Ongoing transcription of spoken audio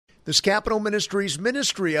This Capital Ministries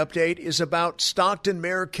ministry update is about Stockton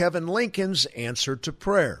Mayor Kevin Lincoln's answer to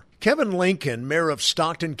prayer. Kevin Lincoln, mayor of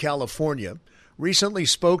Stockton, California, recently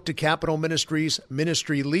spoke to Capital Ministries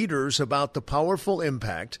ministry leaders about the powerful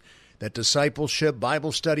impact that discipleship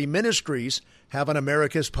Bible study ministries have on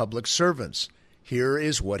America's public servants. Here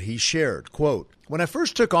is what he shared. Quote, "When I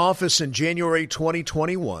first took office in January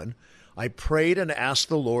 2021, I prayed and asked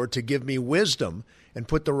the Lord to give me wisdom and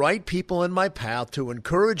put the right people in my path to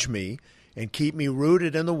encourage me and keep me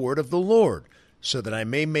rooted in the word of the Lord so that I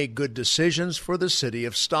may make good decisions for the city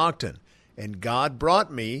of Stockton. And God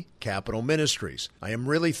brought me Capital Ministries. I am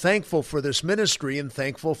really thankful for this ministry and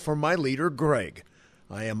thankful for my leader, Greg.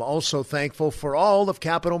 I am also thankful for all of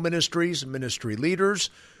Capital Ministries' ministry leaders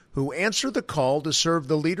who answer the call to serve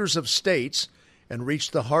the leaders of states and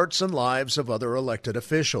reach the hearts and lives of other elected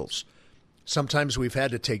officials. Sometimes we've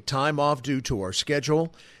had to take time off due to our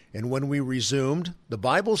schedule, and when we resumed, the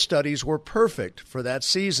Bible studies were perfect for that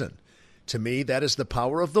season. To me, that is the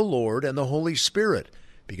power of the Lord and the Holy Spirit,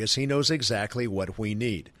 because He knows exactly what we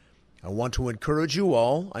need. I want to encourage you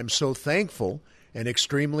all. I'm so thankful and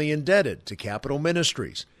extremely indebted to Capital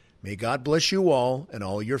Ministries. May God bless you all and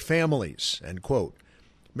all your families." End quote.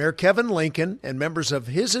 Mayor Kevin Lincoln and members of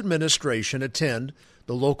his administration attend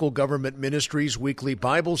the local government ministry's weekly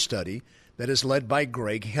Bible study that is led by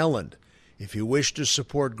Greg Helland. If you wish to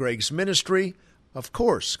support Greg's ministry, of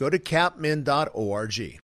course, go to capmin.org.